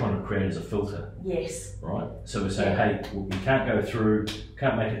really what we're trying to create is a filter. Yes. Right. So we're saying, hey, we can't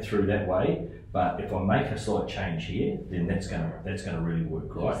make it through that way. But if I make a slight change here, then that's going to really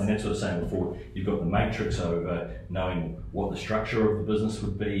work, right? And that's what I was saying before. You've got the matrix over knowing what the structure of the business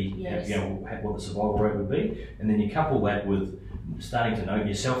would be, what the survival rate would be, and then you couple that with starting to know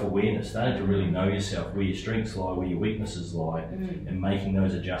your self-awareness, starting to really know yourself, where your strengths lie, where your weaknesses lie, and making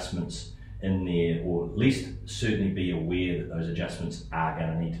those adjustments in there, or at least certainly be aware that those adjustments are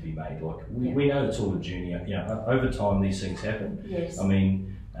going to need to be made. Like we know it's all a journey. Over time these things happen. Yes. I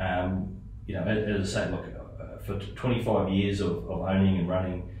mean. As I say, look, for 25 years of owning and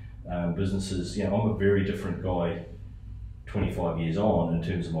running businesses, I'm a very different guy 25 years on in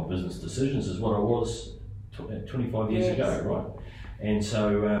terms of my business decisions as what I was 25 years ago, right? And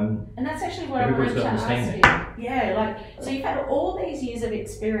so... and that's actually what I wanted to ask you. Yeah, so you've had all these years of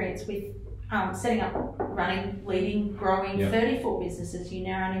experience with setting up, running, leading, growing 34 businesses. You're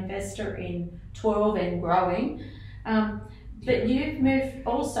now an investor in 12 and growing. But you've moved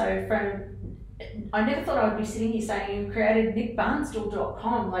also from, I never thought I would be sitting here saying you created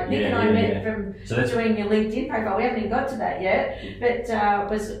nickbarnsdale.com. Like Nick and I met from doing your LinkedIn profile. We haven't even got to that yet. But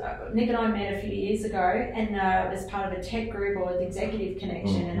Nick and I met a few years ago, and was part of a tech group or the Executive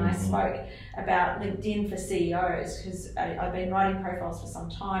Connection, and I spoke about LinkedIn for CEOs, because I've been writing profiles for some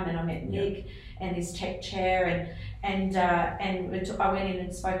time, and I met Nick and his tech chair, and I went in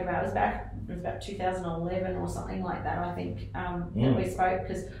and spoke about, it was about 2011 or something like that, I think, that we spoke,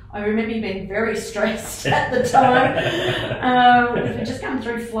 because I remember you being very stressed at the time. We'd just come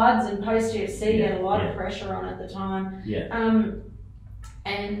through floods, and post GFC had a lot of pressure on at the time.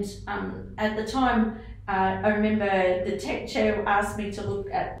 At the time, I remember the tech chair asked me to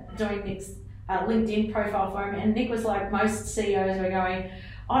look at doing Nick's LinkedIn profile for him, and Nick was like most CEOs were going,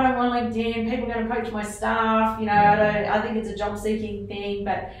 I don't want LinkedIn, people are going to poach my staff, I think it's a job seeking thing,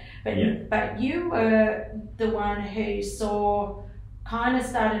 but you were the one who kind of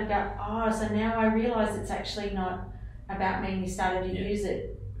started to go, so now I realise it's actually not about me, and you started to use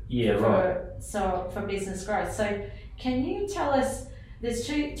it for business growth. So can you tell us, there's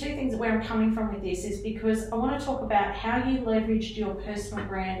two things where I'm coming from with this, is because I want to talk about how you leveraged your personal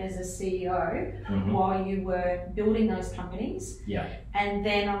brand as a CEO while you were building those companies. And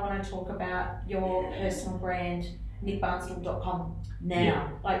then I want to talk about your personal brand nickbarnstall.com now. Yeah.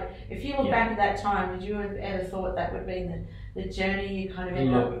 Like, if you look back at that time, did you have ever thought that would be the journey you kind of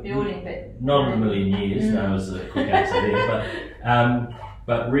ended up building? But not in a million years. No, was the quick answer there.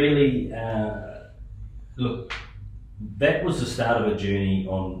 But really, look, that was the start of a journey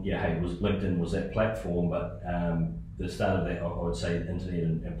on. Yeah, hey, LinkedIn was that platform, but the start of that, I would say, the internet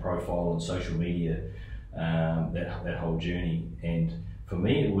and profile and social media, that whole journey. And for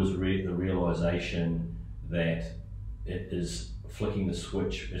me, it was the realization that it is flicking the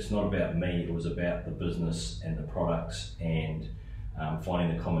switch. It's not about me. It was about the business and the products and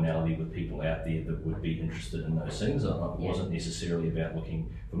finding the commonality with people out there that would be interested in those things. It wasn't necessarily about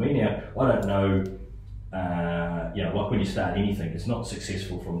looking for me. Now, I don't know. Like when you start anything, it's not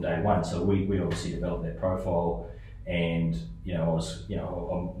successful from day one. So we obviously developed that profile, and I was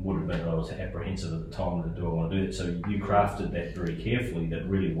apprehensive at the time that do I want to do it. So you crafted that very carefully. That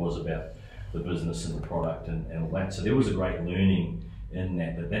really was about the business and the product and all that. So there was a great learning in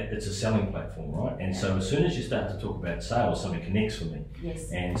that it's a selling platform, right? And so as soon as you start to talk about sales, something connects for me.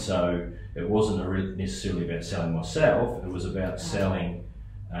 Yes. And so it wasn't necessarily about selling myself. It was about selling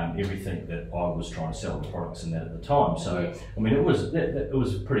everything that I was trying to sell, the products in that at the time. So yes. I mean, it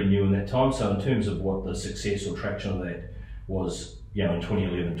was pretty new in that time. So in terms of what the success or traction of that was, in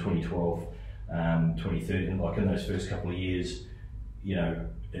 2011, 2012, 2013, like in those first couple of years,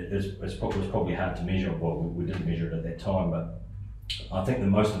 it was probably hard to measure. Well, we didn't measure it at that time, but I think the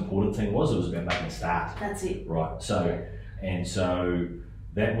most important thing was it was about making a start. That's it. Right. So, and so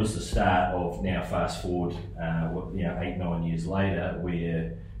that was the start of, now fast forward, 8-9 years later,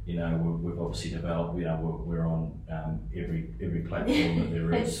 where we've obviously developed. We're on every platform that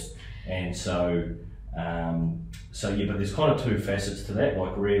there is, and so but there's kind of two facets to that.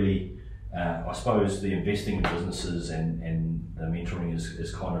 Like really, I suppose the investing in businesses and the mentoring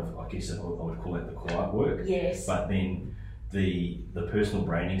is kind of, I guess I would call it the quiet work. Yes. But then the personal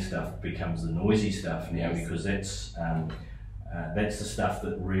branding stuff becomes the noisy stuff now, because that's the stuff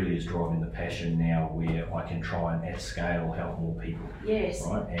that really is driving the passion now, where I can try and at scale help more people. Yes.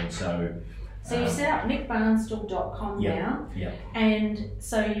 Right, and so. So you set up nickbarnstall.com now, and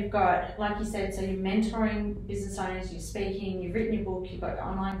so you've got, like you said, so you're mentoring business owners, you're speaking, you've written your book, you've got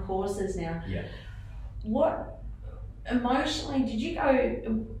online courses now. Yeah. What emotionally did you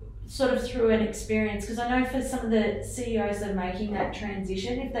go sort of through an experience? Because I know for some of the CEOs that are making that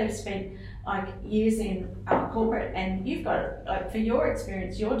transition, if they've spent like years in corporate, and you've got, like, for your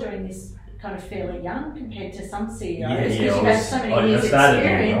experience, you're doing this kind of fairly young compared to some CEOs, because you've had so many years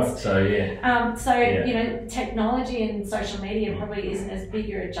experience. Young, right? Technology and social media probably isn't as big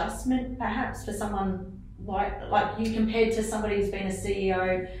an adjustment perhaps for someone like you compared to somebody who's been a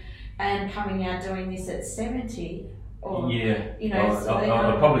CEO and coming out doing this at 70. Or,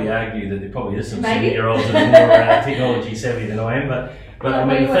 I'd probably argue that there probably is some 70-year-olds that are more technology savvy than I am, but I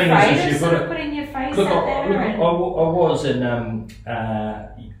mean, the thing is you've got to putting your face out there. I was, and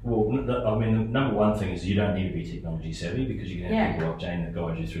the number one thing is you don't need to be technology savvy, because you can have people like Jane that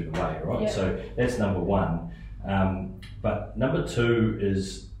guide you through the way, right? Yeah. So that's number one. But number two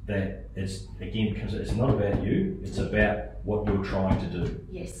is that it's not about you, it's about what you're trying to do.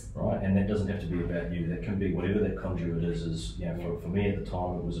 Yes. Right? And that doesn't have to be about you. That can be whatever that conduit is. For me at the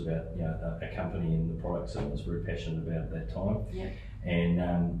time, it was about a company and the products that I was very passionate about at that time. Yeah.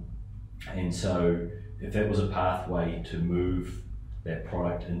 And so if that was a pathway to move that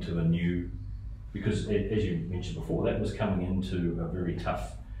product into a new, because as you mentioned before, that was coming into a very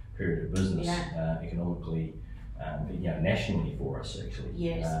tough period of business economically, nationally for us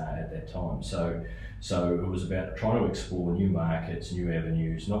actually at that time. So it was about trying to explore new markets, new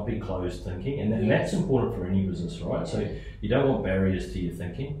avenues, not be closed thinking, and that's important for any business, right? So you don't want barriers to your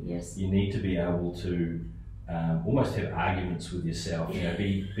thinking. Yes. You need to be able to almost have arguments with yourself.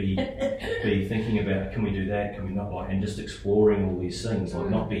 Be thinking about, can we do that? Can we not? And just exploring all these things. Like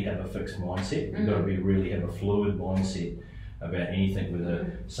not have a fixed mindset. You've got to really have a fluid mindset about anything.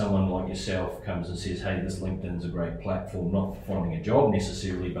 Whether someone like yourself comes and says, "Hey, this LinkedIn's a great platform, not for finding a job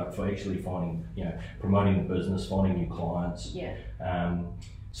necessarily, but for actually finding, promoting the business, finding new clients." Yeah.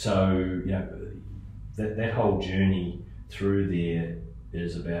 That whole journey through there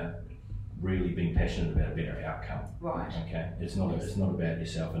is about really being passionate about a better outcome. Right. Okay. It's not about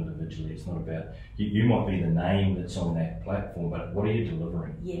yourself individually. It's not about you might be the name that's on that platform, but what are you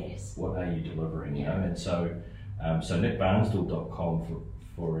delivering? Yes. What are you delivering? And so nickbarnstall.com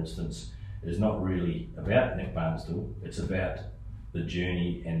for instance is not really about Nick Barnstall. It's about the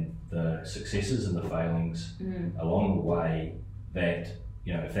journey and the successes and the failings along the way. That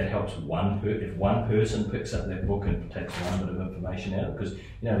if that helps if one person picks up that book and takes one bit of information out, because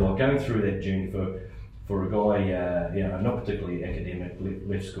like going through that journey for a guy, not particularly academic,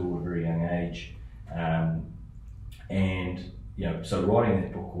 left school at a very young age, and so writing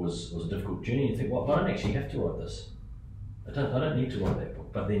that book was a difficult journey. You think, well, I don't actually have to write this. I don't need to write that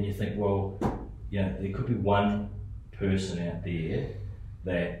book. But then you think, well, there could be one person out there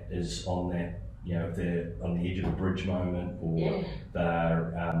that is on that, they're on the edge of a bridge moment, or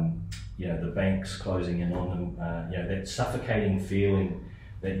they're, the bank's closing in on them. That suffocating feeling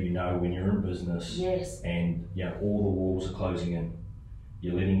that when you're in business, and all the walls are closing in.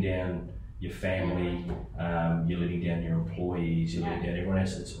 You're letting down your family, you're letting down your employees, you're letting down everyone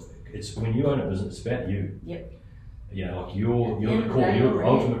else. It's when you own a business, it's about you. Yep. Like you're the core, your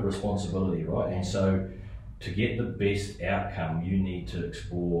ultimate responsibility, right? And so to get the best outcome, you need to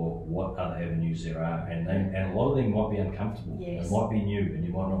explore what other avenues there are, and a lot of them might be uncomfortable. They might be new, and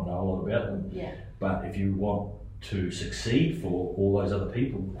you might not know a lot about them. Yeah. But if you want to succeed for all those other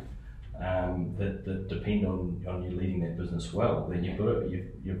people that depend on you leading that business well, then you've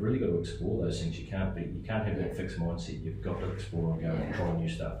really got to explore those things. You can't have that fixed mindset. You've got to explore and go and try new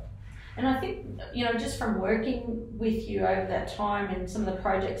stuff. And I think, just from working with you over that time and some of the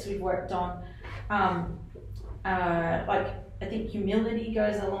projects we've worked on, I think humility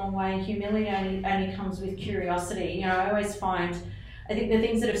goes a long way. Humility only comes with curiosity. I always find, I think the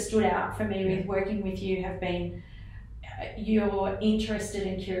things that have stood out for me with working with you have been, you're interested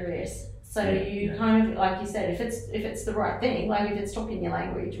and curious. So you kind of, like you said, if it's the right thing, like if it's talking your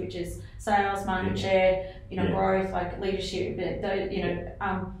language, which is sales, market share, growth, like leadership,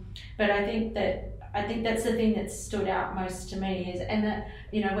 but I think that's the thing that stood out most to me is, and that,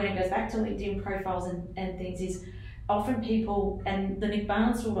 when it goes back to LinkedIn profiles and things, is often people, and the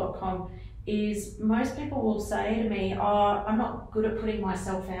nickbarnsdale.com is, most people will say to me, oh, I'm not good at putting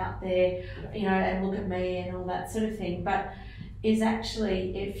myself out there, and look at me and all that sort of thing, but is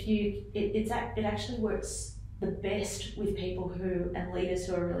actually, it actually works the best with people and leaders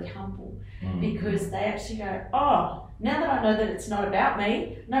who are really humble, because they actually go, oh, now that I know that it's not about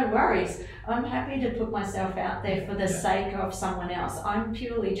me, no worries. I'm happy to put myself out there for the sake of someone else. I'm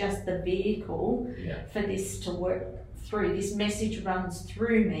purely just the vehicle for this to work through. This message runs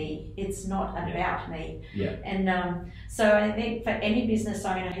through me. It's not about me. And so I think for any business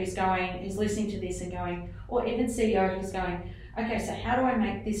owner who's listening to this and going, or even CEO who's going, okay, so how do I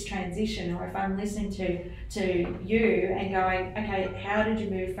make this transition? Or if I'm listening to you and going, okay, how did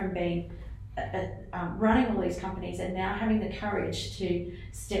you move from being running all these companies and now having the courage to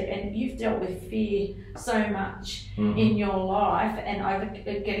step, and you've dealt with fear so much in your life, and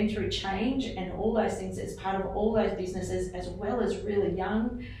getting through change and all those things as part of all those businesses, as well as really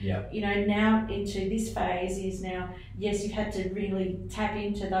young, now into this phase is now, yes, you've had to really tap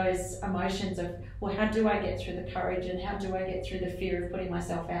into those emotions of, well, how do I get through the courage, and how do I get through the fear of putting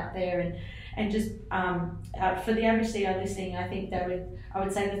myself out there, and just for the average CEO listening, I think I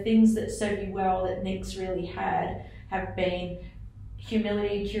would say the things that serve you well that Nick's really had have been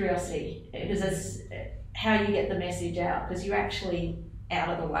humility and curiosity. It is how you get the message out, because you're actually out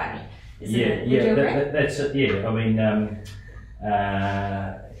of the way. That's it. Yeah, I mean,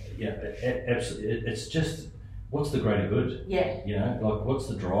 absolutely. It's just, what's the greater good? Like, what's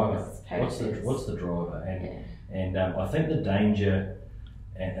the driver? What's the driver? And I think the danger,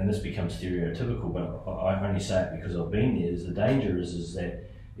 and this becomes stereotypical, but I only say it because I've been there, is the danger is that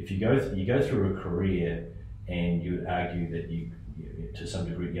if you go through a career, and you would argue that you to some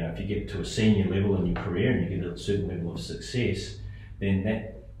degree, if you get to a senior level in your career and you get a certain level of success, then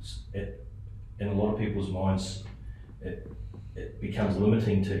in a lot of people's minds, it becomes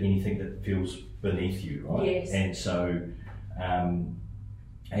limiting to anything that feels beneath you, right? Yes. And so,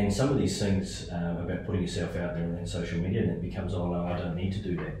 and some of these things about putting yourself out there in social media, and it becomes, oh no, I don't need to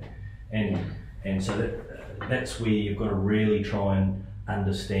do that. And so that's where you've got to really try and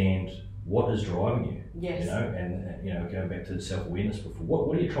understand what is driving you. Yes. And going back to the self-awareness before,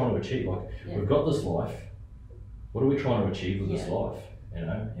 what are you trying to achieve? Like, we've got this life, what are we trying to achieve with this life?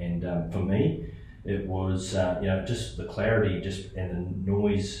 And for me, it was just the clarity, and the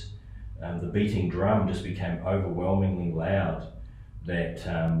noise, the beating drum just became overwhelmingly loud. That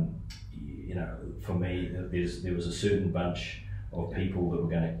for me, there was a certain bunch of people that were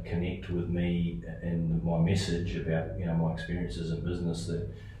going to connect with me in my message about my experiences in business, that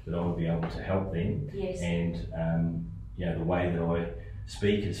I would be able to help them. Yes. And the way that I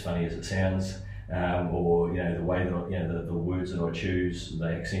speak, as funny as it sounds, or the way that the words that I choose,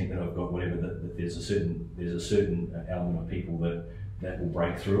 the accent that I've got, whatever. That there's a certain element of people that that will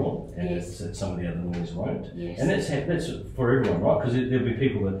break through on, and Yes. that some of the other noise won't. Yes. And that's for everyone, right? Because there'll be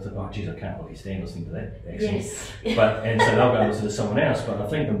people that think, oh geez, I can't really stand listening to that accent. Yes. And so they'll go and listen to someone else. But I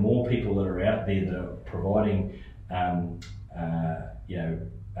think the more people that are out there that are providing,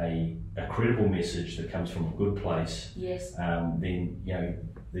 a credible message that comes from a good place, Yes. then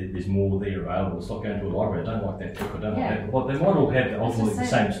there's more there available. It's like going to a library. I don't like that book. I don't Yeah. like that. Well, they might all have ultimately the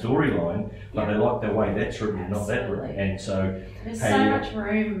same That's storyline, but Yeah. they like the way that's written, not that written. Absolutely. And so, There's Hey, so yeah. much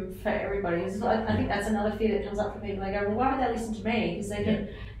room for everybody. I think that's another fear that comes up for people. They go, well, why would they listen to me? Because they can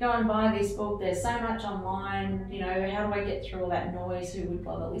go and buy this book. There's so much online. How do I get through all that noise? Who would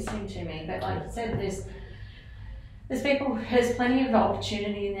bother listening to me? But like you said, there's plenty of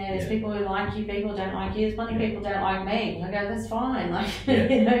opportunity in there. There's people who like you, people who don't like you. There's plenty of people who don't like me. I go, that's fine. Like, And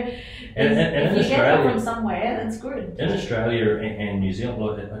if in you get that Australia, from somewhere, that's good. in Australia and New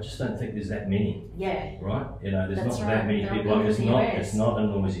Zealand, I just don't think there's that many. Yeah. Right? There's That's not right. that many They're people. Like, big in the US. it's not a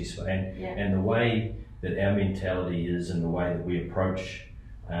noisy space. Yeah. And the way that our mentality is and the way that we approach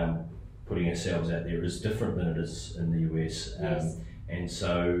putting ourselves out there is different than it is in the US. Yes. And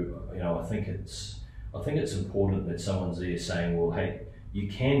so, I think it's important that someone's there saying, well, hey, you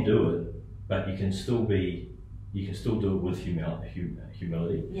can do it, but you can still do it with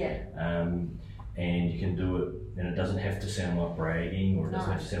humility. Yeah. And you can do it, and it doesn't have to sound like bragging, or it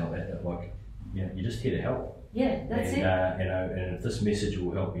doesn't have to sound like that. Like, you're just here to help. Yeah, that's it. And if this message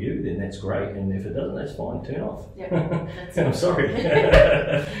will help you, then that's great. And if it doesn't, that's fine. Turn off. Yeah, that's I'm it. sorry,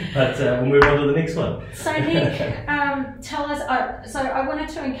 but we'll move on to the next one. So Nick, tell us. So I wanted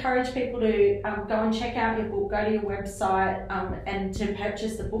to encourage people to go and check out your book. Go to your website and to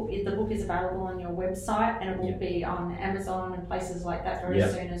purchase the book. The book is available on your website, and it will be on Amazon and places like that very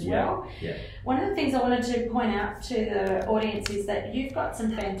soon as well. Yeah. One of the things I wanted to point out to the audience is that you've got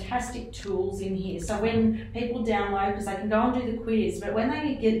some fantastic tools in here. So when people download, because they can go and do the quiz, but when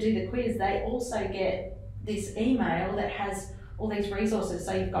they do the quiz, they also get this email that has all these resources.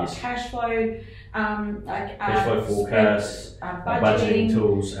 So you've got cash flow, cash flow forecasts, budgeting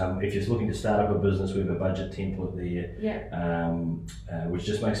tools. If you're looking to start up a business, we have a budget template there, which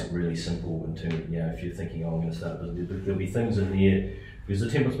just makes it really simple in terms of, if you're thinking, I'm going to start a business, there'll be things in there, because the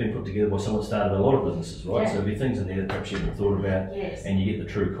template's been put together by someone that started a lot of businesses, right? So there'll be things in there that perhaps you haven't thought about, and you get the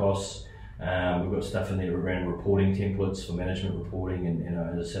true costs. We've got stuff in there around reporting templates for management reporting, and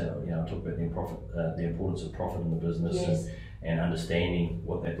as I said, I talk about the importance of profit in the business and understanding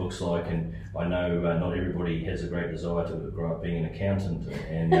what that looks like. And I know not everybody has a great desire to grow up being an accountant,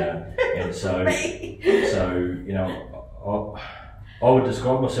 and so I would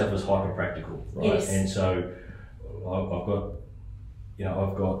describe myself as hyper practical, right? Yes. And so I've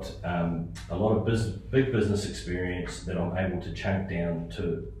got a lot of big business experience that I'm able to chunk down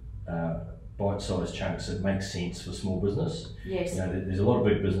to bite-sized chunks that make sense for small business. Yes. There's a lot of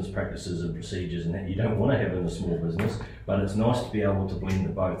big business practices and procedures and that you don't want to have in a small business, but it's nice to be able to blend the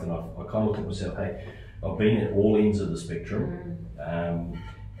both. And I kind of look at myself, hey, I've been at all ends of the spectrum,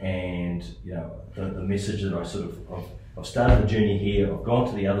 and the message that I've started the journey here, I've gone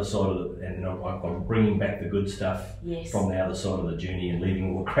to the other side of it, and I'm bringing back the good stuff from the other side of the journey and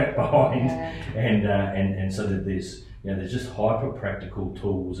leaving all the crap behind, and so that there's just hyper practical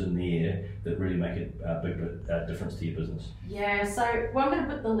tools in there that really make a big difference to your business. Yeah, so I'm going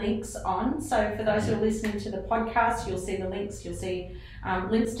to put the links on. So for those who are listening to the podcast, you'll see the links. You'll see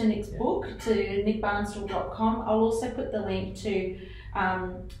links to Nick's book, to nickbarnstall.com. I'll also put the link to,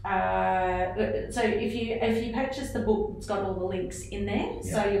 so if you purchase the book, it's got all the links in there,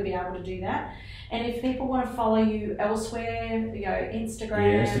 so you'll be able to do that. And if people want to follow you elsewhere,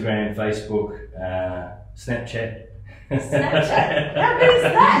 Instagram. Yeah, Instagram, Facebook, Snapchat. Snapchat? How good is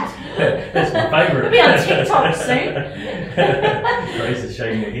that? That's my favourite. We'll be on TikTok soon. Grace is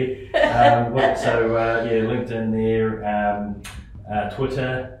shaking her head. LinkedIn there,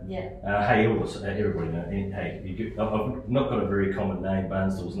 Twitter. Hey, everybody know. Hey, I've not got a very common name.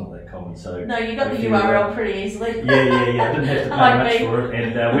 Barnstall's not that common, so. No, you got the URL pretty easily. Yeah. I didn't have to pay much for it,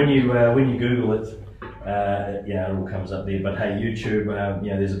 and when you Google it. It all comes up there. But hey, YouTube,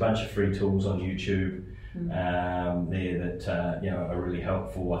 there's a bunch of free tools on YouTube there that are really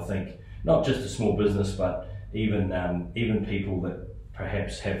helpful. I think not just a small business, but even people that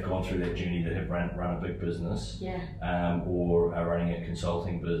perhaps have gone through that journey that have run a big business, or are running a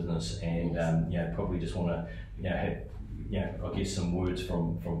consulting business, and probably just want to have. I guess some words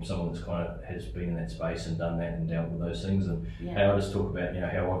from someone that's kind of has been in that space and done that and dealt with those things. And hey, I just talk about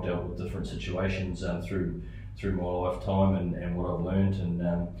how I've dealt with different situations through through my lifetime and what I've learned, and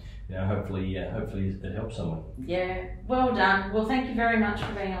you know, hopefully it helps someone. Yeah, well done. Well, thank you very much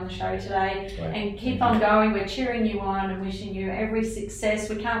for being on the show today. Great. And keep on going. We're cheering you on and wishing you every success.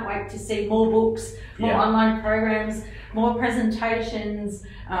 We can't wait to see more books, more online programs, more presentations,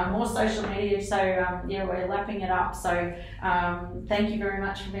 more social media. So yeah, we're lapping it up. So thank you very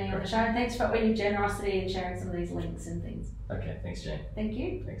much for being on the show, and thanks for all your generosity and sharing some of these links and things. Okay, thanks, Jane. Thank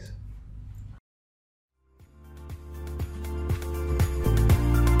you. Thanks.